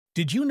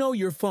Did you know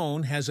your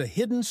phone has a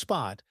hidden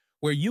spot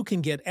where you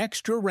can get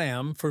extra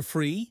RAM for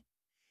free?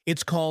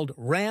 It's called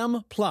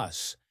RAM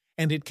Plus,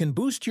 and it can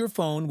boost your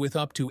phone with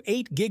up to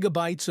 8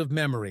 gigabytes of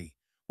memory,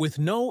 with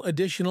no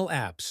additional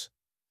apps.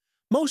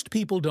 Most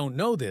people don't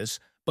know this,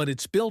 but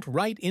it's built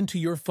right into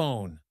your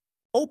phone.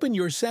 Open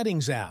your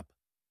Settings app.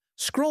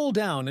 Scroll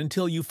down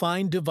until you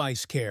find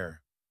Device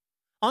Care.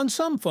 On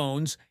some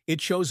phones, it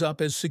shows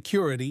up as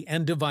Security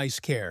and Device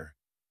Care.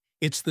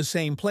 It's the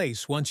same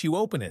place once you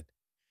open it.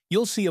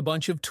 You'll see a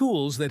bunch of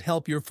tools that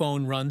help your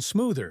phone run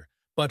smoother,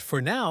 but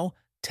for now,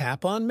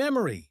 tap on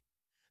Memory.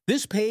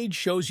 This page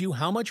shows you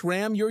how much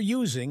RAM you're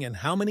using and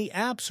how many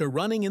apps are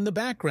running in the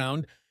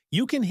background.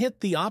 You can hit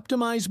the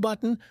Optimize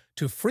button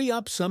to free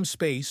up some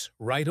space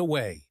right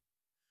away.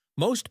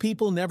 Most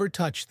people never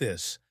touch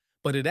this,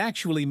 but it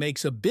actually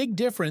makes a big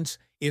difference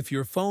if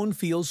your phone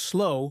feels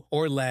slow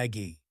or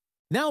laggy.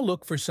 Now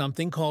look for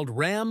something called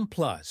RAM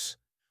Plus.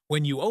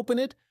 When you open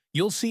it,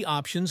 you'll see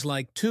options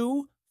like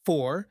 2,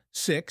 4,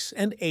 6,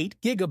 and 8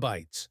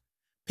 gigabytes.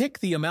 Pick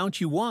the amount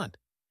you want.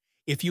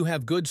 If you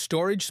have good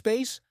storage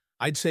space,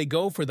 I'd say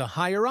go for the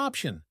higher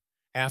option.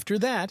 After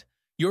that,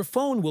 your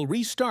phone will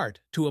restart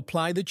to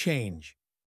apply the change.